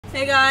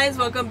Hey guys,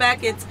 welcome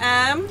back. It's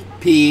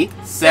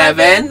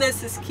P7.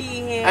 This is Key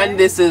here. And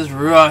this is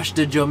Rush,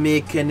 the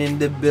Jamaican in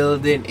the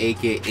building,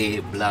 aka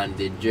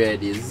Blondie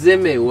Dready.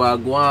 ZIMI,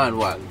 wagwan,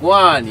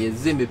 wagwan, you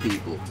ZIMI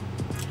people.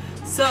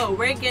 So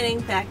we're getting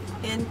back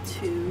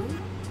into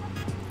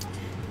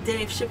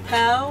Dave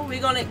Chappelle.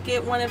 We're gonna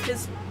get one of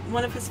his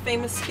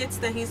famous skits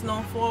that he's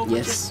known for,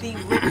 which is the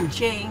Rick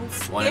James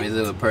skit. One of his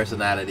little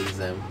personalities,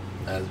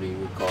 as we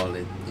would call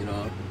it. You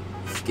know,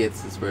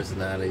 skits, his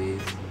personalities.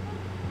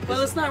 Well,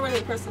 it's not really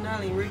a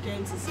personality. Rick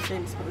James is a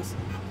famous person.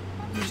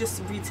 He's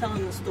just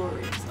retelling the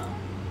story, so.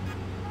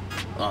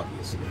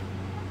 Obviously.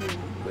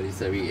 Mm-hmm. But it's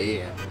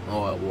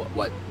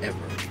whatever,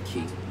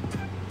 Key.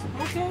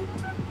 Okay.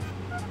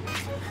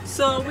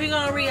 So we're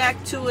gonna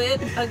react to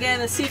it again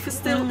and see if it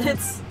still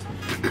hits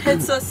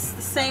us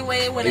the same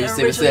way when it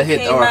originally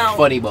came out.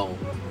 Funny bone.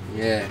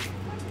 Yeah.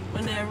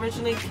 When it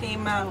originally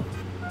came out,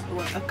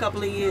 a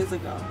couple of years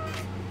ago.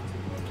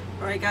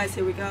 All right, guys,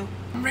 here we go.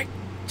 Rick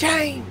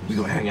James. We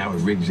gonna hang out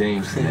with Rick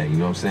James today, you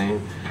know what I'm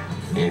saying?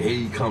 And here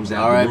he comes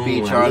out the room,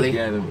 R.I.P. Charlie.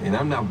 I look at him, and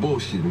I'm not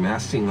bullshitting, man. I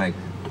seen like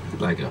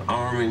an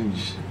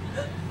orange,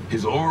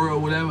 his aura or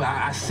whatever.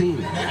 I seen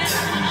it.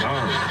 He's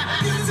orange.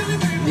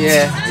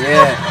 Yeah.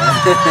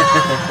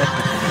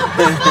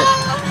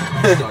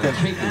 Started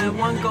kicking And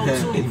one go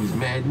and to. he was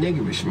mad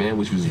niggerish, man,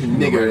 which was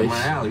Niggerish. right up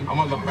my alley. I'm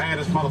one of the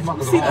baddest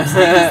motherfuckers See of all them time.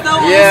 sneakers though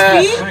on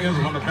Yeah. his feet? Singers,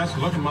 one of the best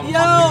looking motherfuckers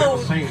Yo. you've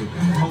ever seen.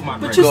 Hold my But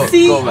breath. you Go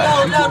see,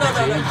 back. no.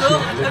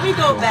 Let me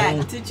go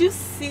back. Did you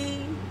see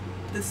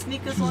the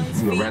sneakers on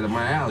his You know, feet? right up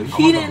my alley.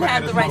 He didn't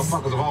have the right.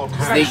 motherfuckers of all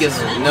time. Sneakers,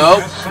 Best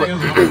nope. singers, one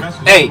of the best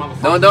Hey,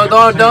 looking don't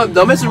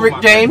motherfuckers mess with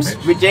Rick James.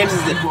 Rick James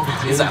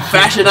is a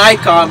fashion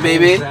icon,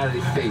 baby.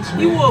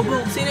 He wore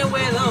boots. He didn't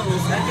wear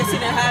those. I guess he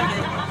didn't have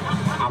it.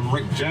 I'm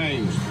Rick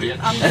James, bitch.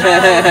 I'm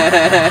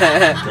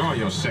Enjoy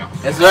yourself.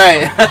 That's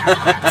right.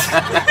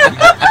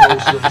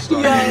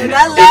 Yo,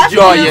 that laugh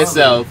Enjoy kills-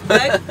 yourself.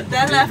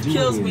 That laugh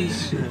kills me.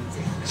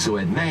 So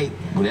at night,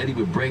 when Eddie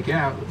would break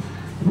out,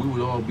 we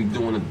would all be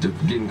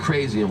getting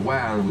crazy and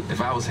wild. And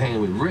if I was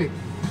hanging with Rick,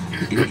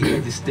 he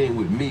had this thing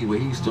with me where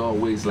he used to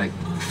always like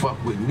fuck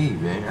with me,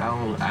 man.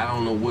 I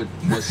don't know what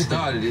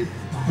started it.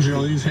 You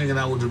know, he's hanging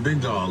out with the big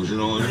dogs, you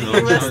know.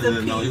 Rest in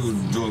He was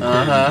doing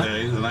crazy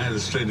things, and I had to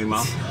straighten him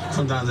out.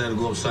 Sometimes I had to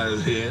go upside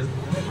his head.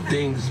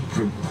 Things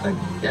like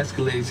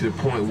escalated to the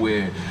point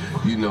where,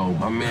 you know,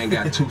 my man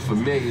got too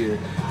familiar,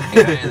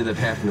 and I ended up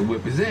having to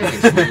whip his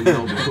ass, man, you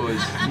know, because,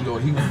 you know,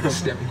 he would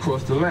step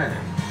across the line.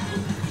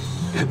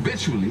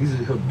 Habitually, he's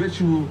a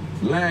habitual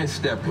line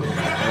stepper.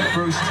 The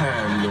first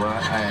time, you know, I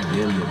had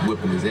to end up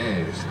whipping his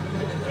ass.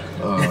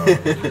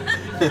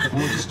 We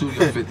went to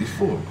Studio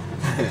 54.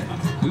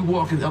 We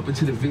walking up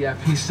into the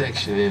VIP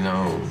section, and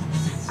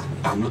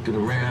I'm looking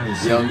around and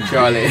seeing Young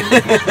Charlie. girls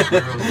and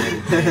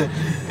everything.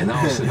 And all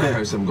of a sudden I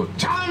heard something go,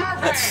 Charlie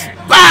Murphy!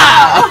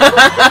 Bow!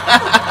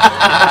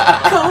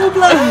 Cold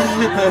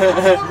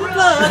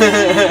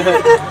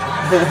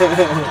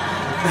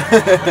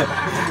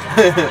He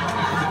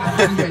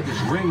had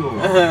this ring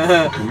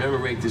on to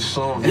commemorate this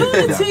song.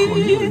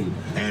 Unity.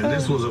 And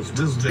this was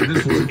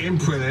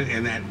imprinted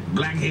in that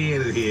black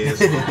head of his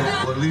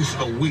for at least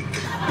a week.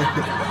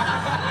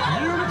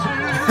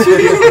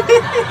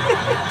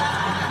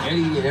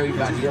 Eddie and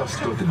everybody else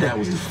thought that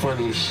was the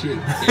funniest shit.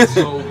 And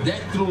so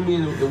that threw me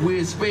in a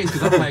weird space,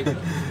 because I'm like,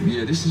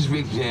 yeah, this is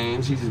Rick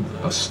James. He's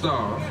a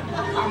star.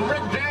 I'm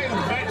Rick James,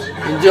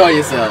 bitch. Enjoy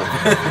yourself.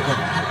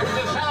 It's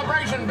a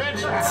celebration,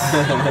 bitch.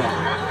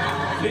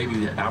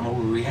 Maybe I'm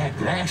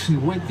overreacting. I actually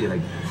went there.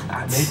 Like,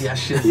 maybe I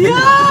shouldn't. Yo!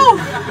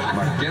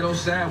 My ghetto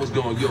side was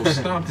going, yo,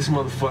 stomp this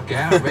motherfucker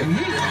out right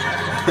here.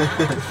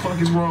 What the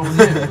fuck is wrong with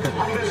him?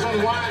 I'm just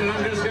unwinding.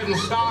 I'm just getting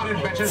started,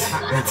 bitches.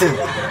 He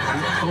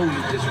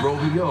totally just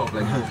wrote me off.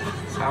 Like,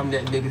 I'm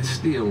that nigga to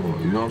steal on.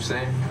 You know what I'm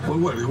saying?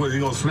 What, you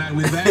gonna smack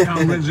me back?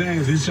 I'm Rick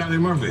James, he's Charlie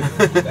Murphy.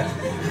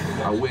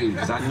 I waited,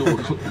 because I knew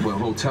what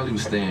hotel he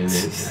was staying in.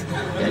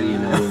 Eddie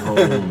and I went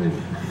home, and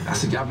I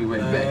said, y'all be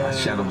right back. I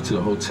shot over to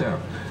the hotel.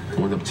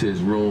 Went up to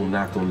his room,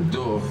 knocked on the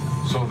door.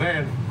 So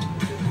then,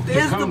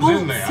 There's the comes in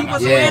boots. there. He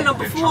was Yeah. wearing them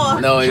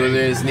before. No, he was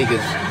wearing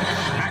sneakers.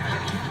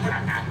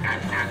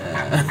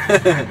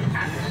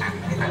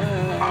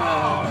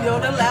 Yo,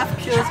 the laugh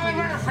kills me.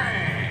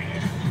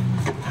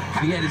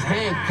 He had his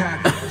hand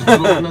cocked to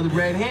throw another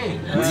red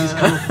hand. When he's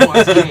coming for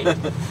his game.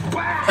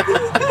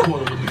 Caught him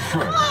with the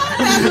front.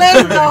 That leg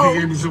He though.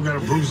 gave me some kind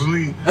of Bruce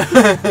Lee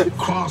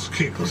cross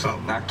kick or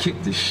something. I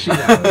kicked the shit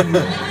out of him.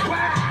 Yo!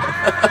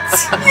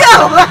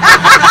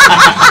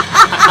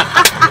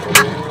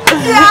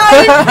 Yo,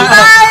 he's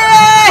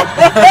flying!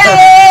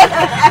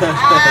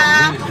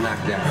 He was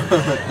knocked out.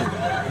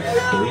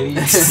 And then he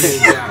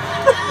came out.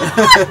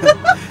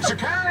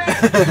 security.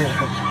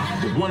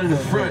 The one in the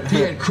front,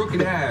 he had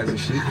crooked eyes and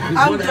shit.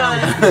 I'm One eye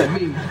done. was looking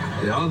at me,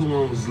 and the other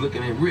one was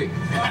looking at Rick.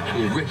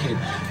 And Rick had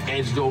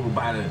edged over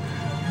by the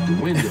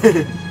window.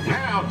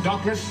 Now,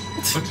 darkness,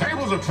 the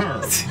tables are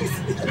turned.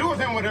 Do with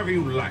him whatever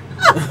you like.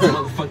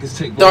 Motherfuckers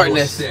take one more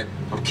Darkness. step.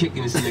 I'm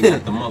kicking this nigga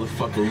out the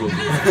motherfucking room.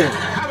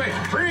 Javi,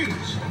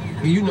 freeze.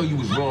 You know you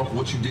was wrong for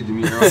what you did to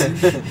me earlier.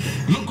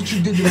 Look what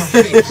you did to my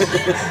face.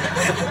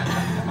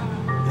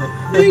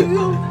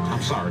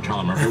 I'm sorry,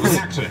 Charlie Murphy. It was an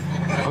accident.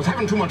 I was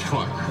having too much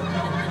fun.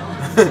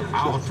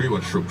 All three were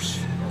troops.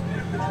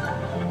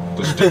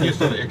 The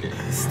stickiest of the icky.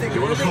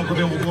 You want to smoke with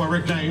the old boy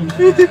Rick James?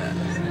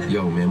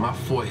 Yo, man, my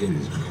forehead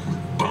is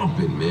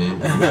bumping, man.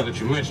 Now that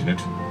you mention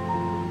it,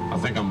 I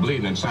think I'm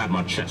bleeding inside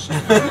my chest.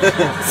 But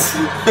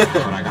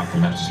I got the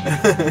medicine.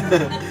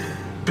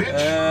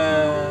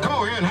 Bitch, come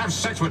over here and have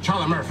sex with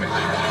Charlie Murphy.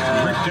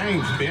 Rick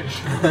James,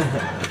 bitch.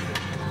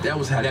 That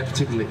was how that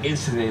particular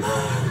incident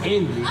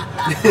ended.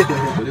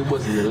 But it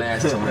wasn't the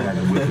last time I had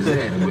to whip his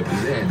head, whip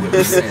his head, whip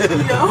his head.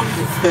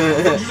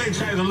 You think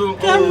Chad's a little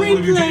old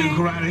when you taking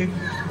karate?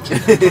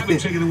 I've been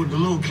taking it with the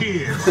little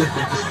kids.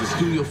 The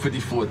Studio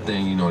 54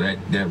 thing, you know,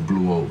 that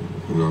blew over.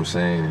 You know what I'm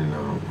saying?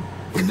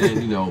 And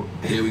then, you know,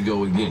 here we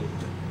go again.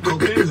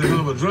 Cocaine's a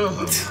hell of a drug.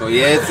 Oh,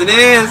 yes, it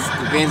is.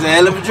 Cocaine's a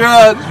hell of a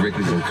drug. Rick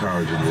is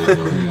encouraging me. You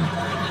know,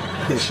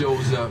 he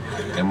shows up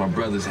at my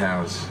brother's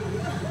house,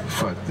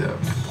 fucked up.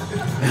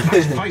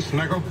 Nice place,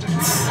 nigga.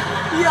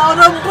 Yo,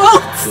 the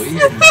boots. So he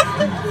had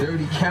these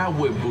dirty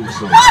cowboy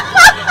boots on.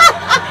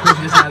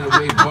 Just out of the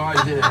way,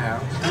 barged in the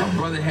house. My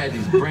brother had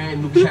these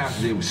brand new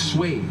couches. They were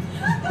suede,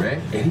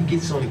 right? And he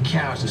gets on the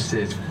couch and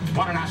says,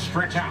 "Why don't I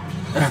stretch out?"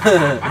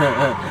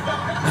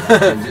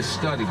 and just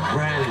started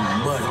grinding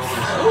mud on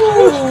his.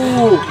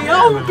 Ooh, yo,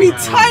 be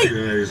tight.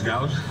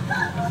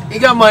 He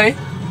got money. You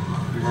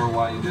remember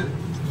why you did it?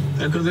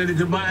 Because they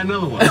could buy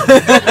another one.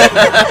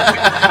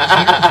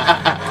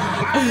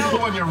 Another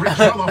one, you rich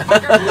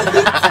motherfucker.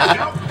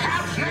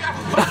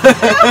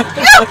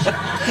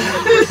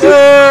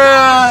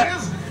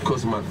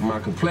 Because my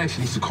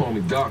complexion, he used to call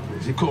me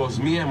Darkness. He calls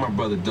me and my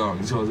brother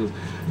Darkness. He calls us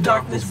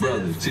Darkness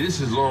Brothers. See, this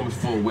is long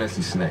before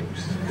Wesley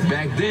Snipes.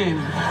 Back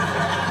then,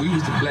 we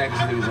was the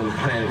blackest niggas on the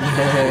planet.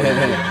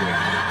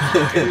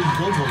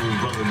 Both of them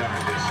brother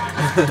Darkness.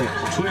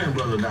 Twin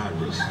brother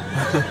Darkness.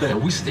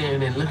 And we standing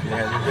there looking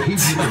at him.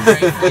 He's looking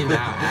right in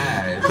our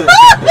eyes.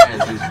 As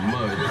this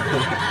mud.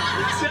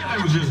 See, I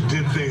never just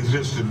did things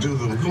just to do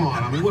them. Come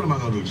on, I mean, what am I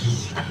gonna do?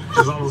 Just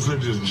all of a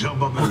sudden just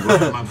jump up and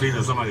run my feet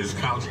on somebody's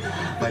couch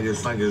like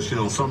it's you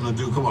know, something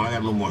to do. Come on, I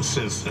got no more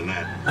sense than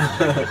that.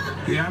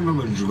 Yeah, I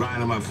remember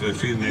grinding my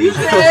feet in there. You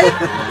did?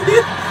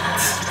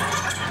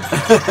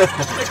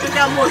 Like you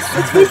got more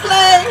sense to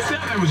play? See, I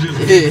never just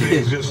did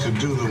things just to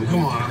do them.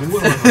 Come on, I mean,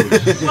 what am I gonna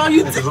do? No,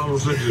 you just all of a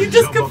sudden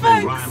just jump up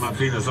and grind my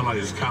feet on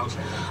somebody's couch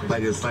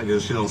like it's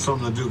you know,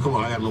 something to do. Come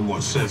on, I got no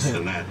more sense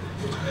than that.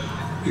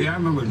 Yeah, I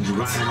remember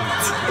grinding my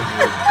feet.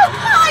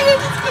 You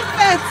just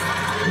confessed.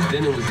 And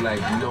then it was like,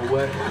 you know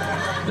what?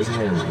 Let's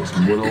handle this.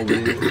 We went over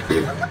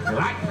there.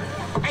 Like,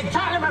 hey,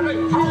 Charlie, my baby.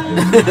 And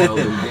we held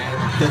him down.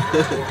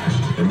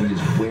 And we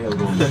just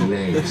wailed on his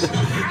legs.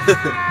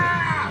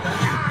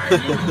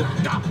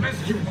 Darkness,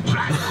 you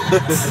black,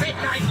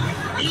 midnight,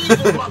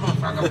 evil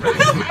motherfucker,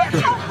 black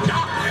magic,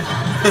 darkness.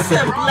 It's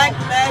that black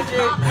magic.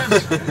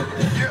 Darkness,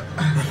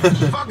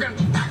 you fucking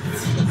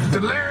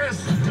delirious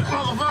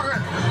motherfucker.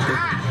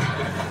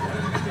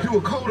 You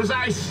were cold as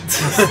ice.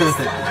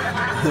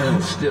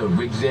 Still,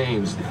 Rick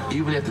James,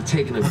 even after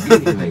taking a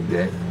beating like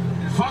that,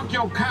 Fuck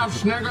your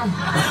couch, nigga.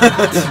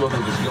 this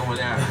motherfucker's going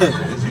out.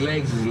 His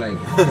legs is like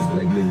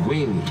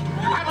linguini.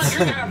 I bet you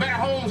got better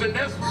homes than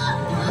this.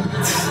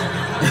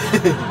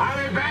 I'll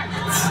be back.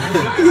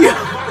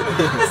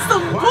 It's the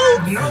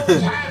boots.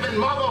 Nose having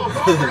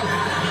motherfucker.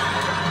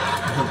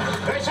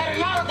 They said a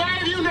lot of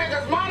gave you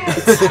niggas money.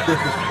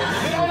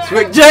 It's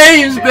Rick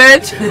James,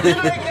 bitch.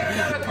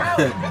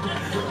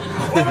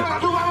 What am I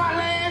do by my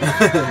legs?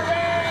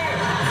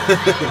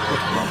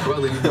 My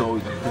brother, you know,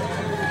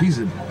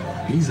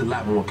 he's a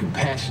lot more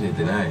compassionate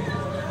than I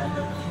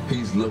am.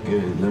 He's looking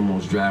at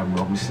limos driving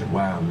off. He said,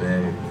 "Wow,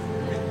 man,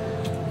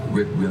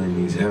 Rick really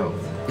needs help."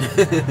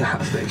 I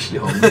was like,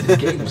 "Yo, you just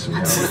gave him some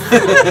help."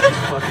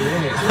 Fucking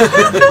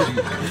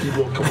ass. He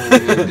won't come over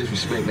here and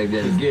disrespect like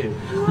that again.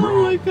 Wrong.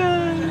 Oh my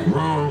God.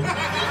 Wrong.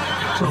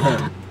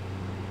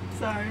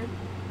 Sorry.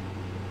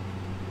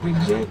 Rick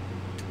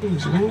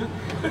James, man.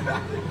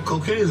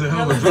 Cocaine's a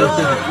hell of a drug.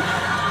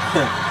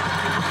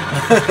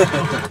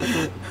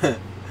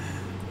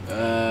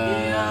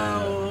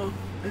 Yo,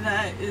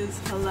 that is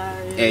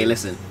hilarious. Hey,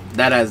 listen,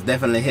 that has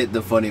definitely hit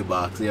the funny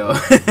box, yo. I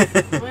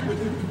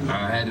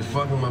had to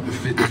fuck him up at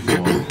 54.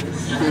 You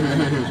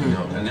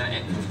know,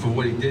 and for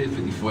what he did at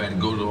 54, I had to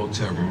go to the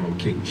hotel room and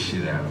kick the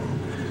shit out of him.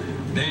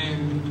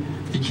 Then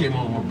he came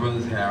over to my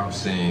brother's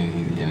house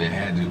and I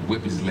had to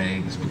whip his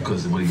legs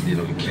because of what he did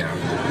on the couch.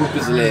 Whip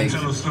his legs.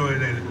 Tell a story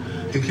that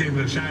he came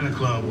to the China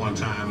Club one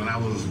time and I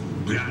was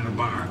behind the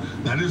bar.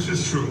 Now this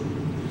is true.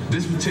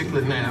 This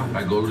particular night,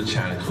 I go to the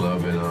China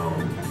Club and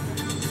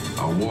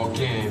I walk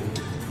in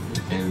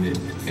and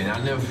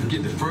I'll never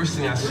forget, the first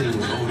thing I seen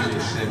was O.J.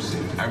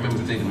 Simpson. I remember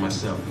thinking to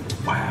myself,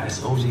 wow, that's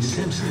O.J.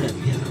 Simpson.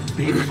 He had a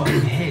big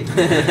fucking head. From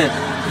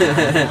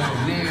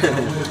there,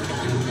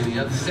 in the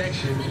other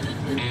section,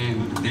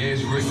 and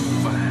there's Rick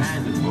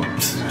behind the bar.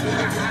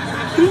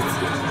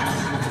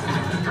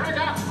 Drink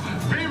up,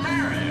 be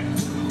merry.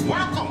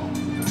 Welcome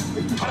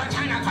to the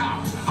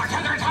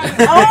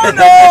Oh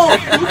no!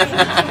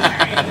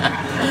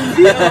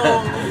 Yo.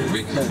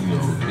 Rick, you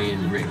know,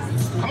 being Rick.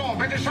 Come on,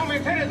 bitches, show me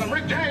your titties. I'm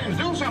Rick James.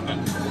 Do something.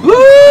 Woo!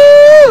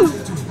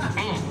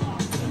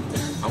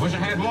 I wish I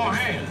had more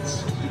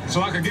hands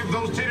so I could give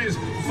those titties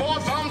 4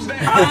 thumbs down.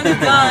 I'm done.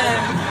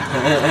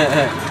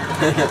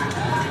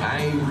 I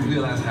ain't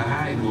realize how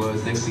high it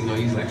was. Next thing you know,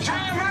 he's like,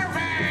 Charlie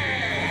Murphy!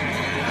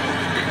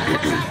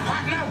 What's up,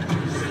 partner?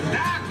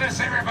 Darkness,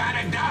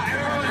 everybody,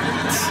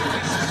 darkness.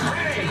 This is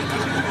ready.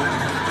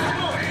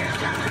 Go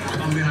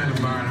ahead. I'm behind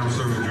the bar and I'm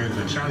serving drinks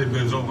and Charlie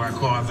bends over. I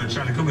call. I said,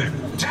 Charlie, come here.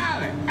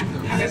 Charlie,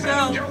 there's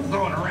go. a joke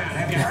going around.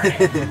 Have you heard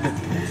it?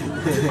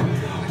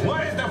 What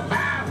did the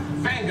 5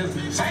 fingers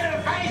say to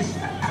the face?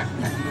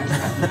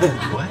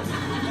 what?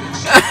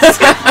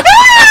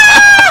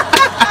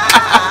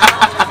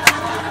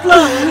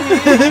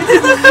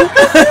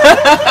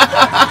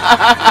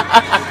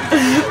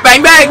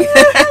 Bang bang!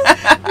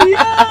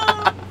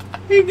 Yeah.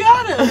 He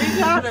got him. He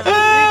got him. He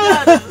got him.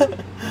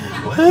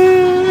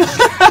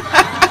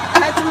 I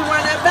had to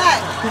rewind that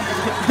back.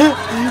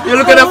 You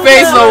look at the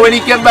face though when he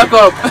came back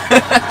up.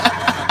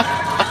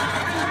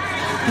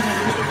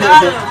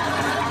 Got him.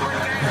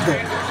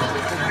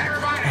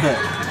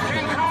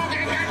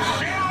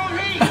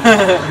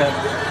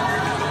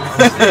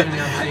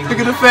 Look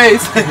at the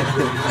face.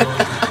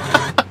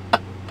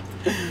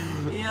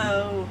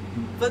 Yo,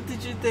 what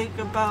did you think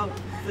about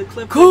the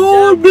clip?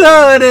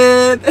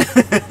 Cold-blooded.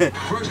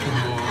 First of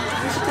all,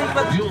 What did you think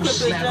about the you don't clip in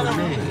slap a general?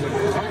 man.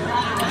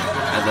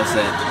 As I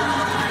said,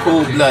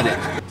 cold-blooded.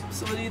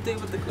 So what do you think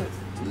about the clip?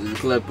 The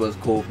clip was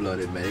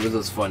cold-blooded, man. It was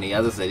just funny.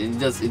 As I said,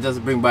 it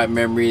just bring back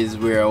memories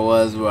where I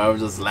was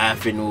just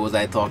laughing. What was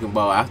I talking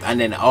about? And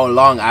then all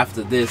along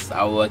after this,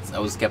 I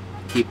was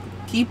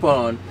keep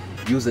on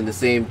using the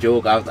same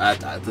joke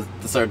to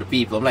certain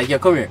people. I'm like, yo,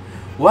 come here.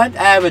 What?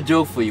 I have a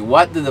joke for you.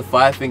 What did the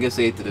 5 fingers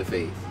say to the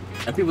face?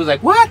 And people was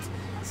like, what?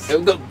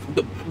 Go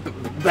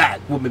back,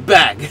 woman,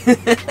 back.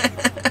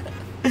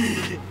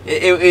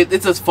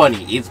 It's just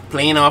funny. It's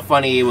plain off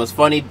funny. It was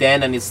funny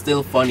then, and it's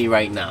still funny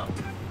right now.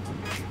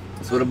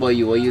 So what about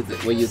you? What you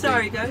think?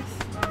 Sorry, guys.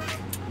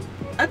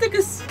 I think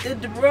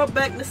it brought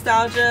back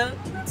nostalgia.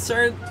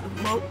 Certain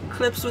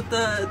clips with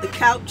the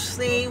couch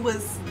scene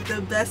was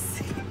the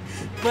best.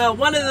 Well,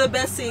 one of the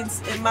best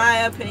scenes in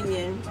my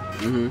opinion.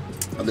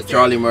 Of the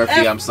Charlie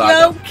Murphy, I'm sorry.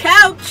 Your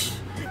couch.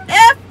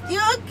 F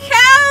your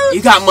couch.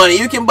 You got money.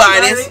 You can buy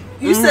this.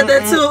 You said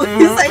that too.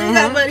 He said you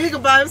got money. He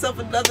can buy himself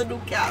another new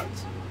couch.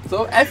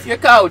 So F your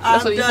couch.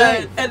 That's what he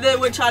said. And then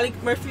when Charlie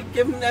Murphy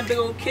gave him that big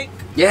old kick.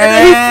 Yeah. And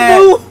then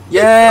he flew.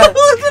 Yeah.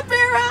 On the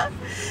mirror.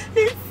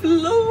 He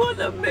flew on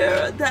the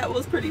mirror. That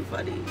was pretty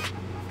funny.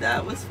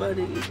 That was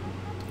funny.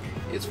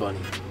 It's funny.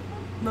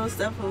 Most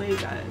definitely,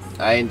 guys.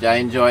 I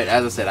enjoyed,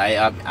 as I said,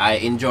 I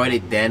enjoyed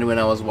it then when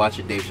I was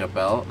watching Dave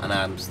Chappelle, and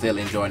I'm still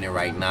enjoying it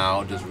right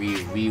now. Just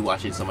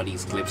re-watching some of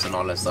these clips and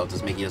all that stuff,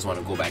 just make you just want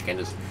to go back and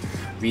just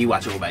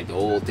re-watch it, go back the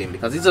whole thing,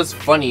 because it's just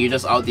funny. You're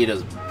just out there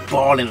just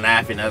bawling,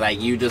 laughing, and like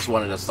you just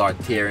wanted to start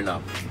tearing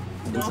up.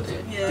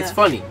 It's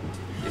funny,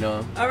 you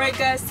know. All right,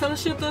 guys, tell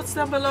us your thoughts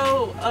down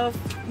below of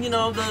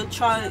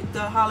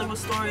the Hollywood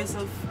stories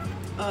of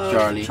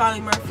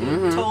Charlie Murphy,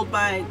 told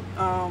by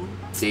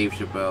Dave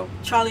Chappelle.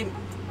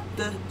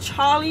 The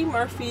Charlie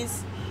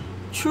Murphy's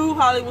True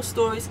Hollywood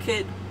Stories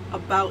kit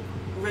about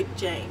Rick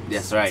James.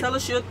 That's right. Tell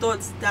us your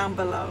thoughts down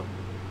below.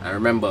 And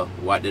remember,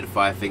 what did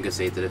 5 fingers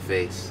say to the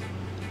face?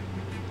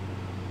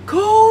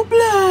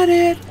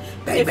 Cold-blooded.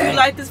 If you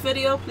like this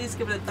video, please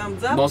give it a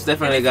thumbs up. Most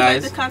definitely, and if guys.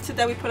 you like the content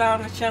that we put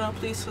out on the channel,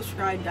 please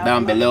subscribe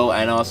down below.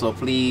 And also,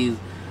 please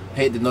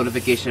hit the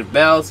notification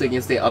bell so you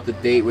can stay up to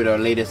date with our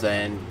latest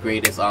and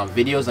greatest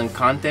videos and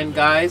content,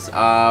 guys.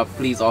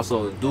 Please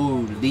also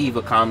do leave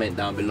a comment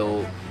down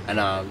below, and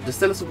just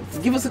tell us,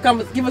 give us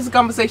a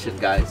conversation,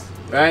 guys.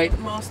 Right?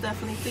 Most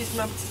definitely. Please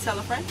remember to tell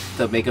a friend,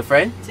 to make a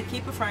friend, to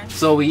keep a friend,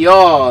 so we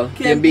all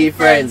can be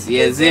friends.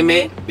 Yeah,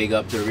 ZIMI. Big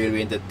up to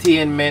Railway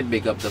Entertainment.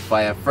 Big up to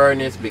Fire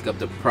Furnace. Big up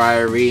to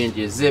Priory and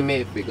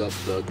ZIMI. Big up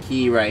to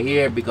Key right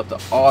here. Big up to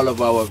all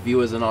of our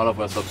viewers and all of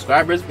our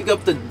subscribers. Big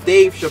up to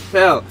Dave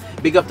Chappelle.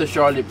 Big up to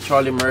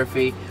Charlie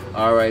Murphy.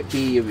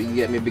 R.I.P. You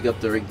get me. Big up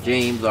to Rick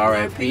James.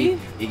 R.I.P.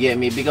 You get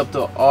me. Big up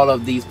to all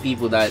of these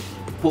people that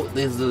put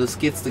these little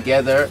skits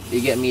together. You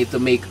get me, to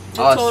make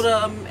us told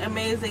an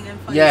amazing and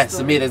funny to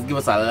story. make us, give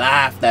us a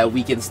laugh that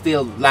we can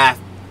still laugh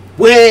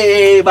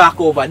way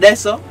back over there,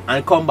 so,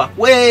 and come back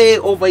way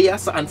over here,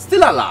 so, and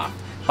still a laugh.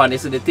 And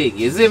this is the thing,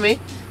 you see me?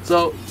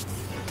 So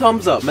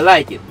thumbs up. Me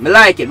like it.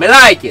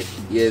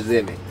 You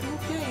see me?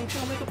 Okay, trying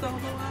to make up the whole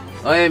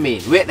house. Oh, you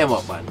mean? Wake them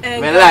up, man.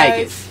 And Me guys,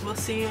 like it. we'll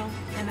see you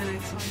in the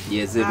next one.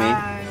 You see me?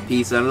 Bye.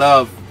 Peace and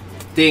love.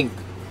 Think.